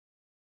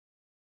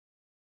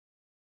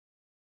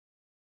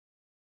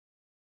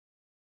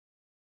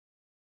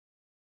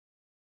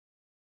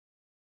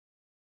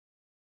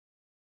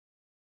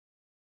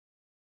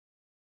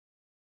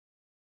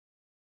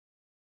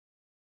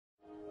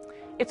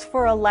It's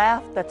for a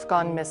laugh that's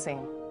gone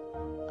missing,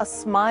 a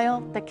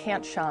smile that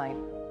can't shine,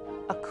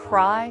 a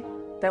cry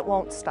that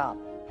won't stop.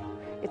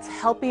 It's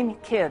helping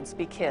kids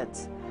be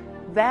kids.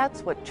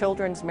 That's what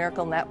Children's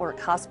Miracle Network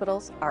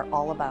hospitals are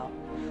all about.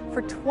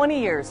 For 20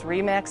 years,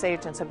 RE/MAX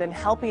agents have been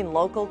helping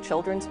local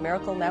Children's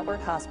Miracle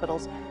Network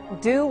hospitals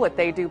do what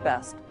they do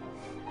best.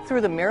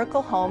 Through the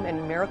Miracle Home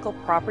and Miracle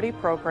Property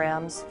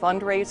programs,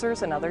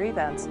 fundraisers, and other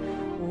events,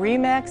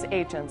 RE/MAX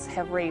agents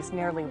have raised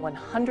nearly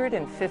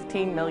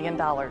 $115 million.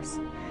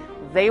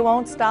 They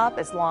won't stop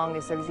as long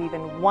as there's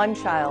even one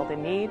child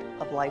in need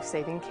of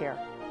life-saving care.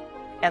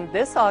 And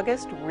this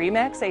August,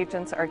 RE/MAX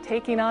agents are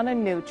taking on a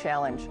new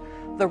challenge,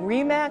 the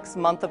RE/MAX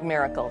Month of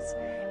Miracles.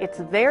 It's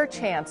their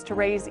chance to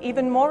raise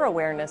even more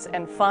awareness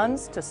and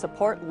funds to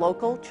support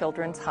local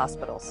children's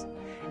hospitals.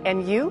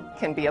 And you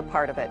can be a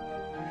part of it.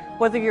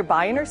 Whether you're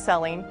buying or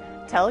selling,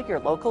 tell your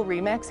local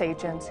RE/MAX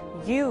agents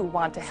you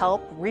want to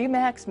help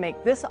RE/MAX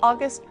make this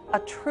August a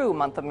true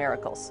month of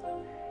miracles.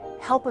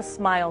 Help a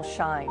smile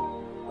shine,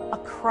 a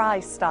cry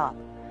stop,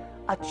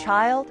 a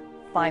child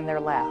find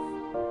their laugh.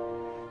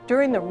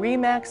 During the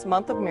RE/MAX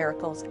Month of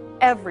Miracles,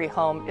 every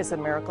home is a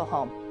miracle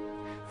home.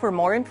 For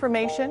more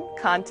information,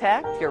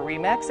 contact your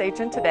RE/MAX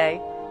agent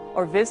today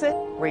or visit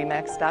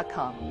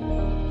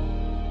remax.com.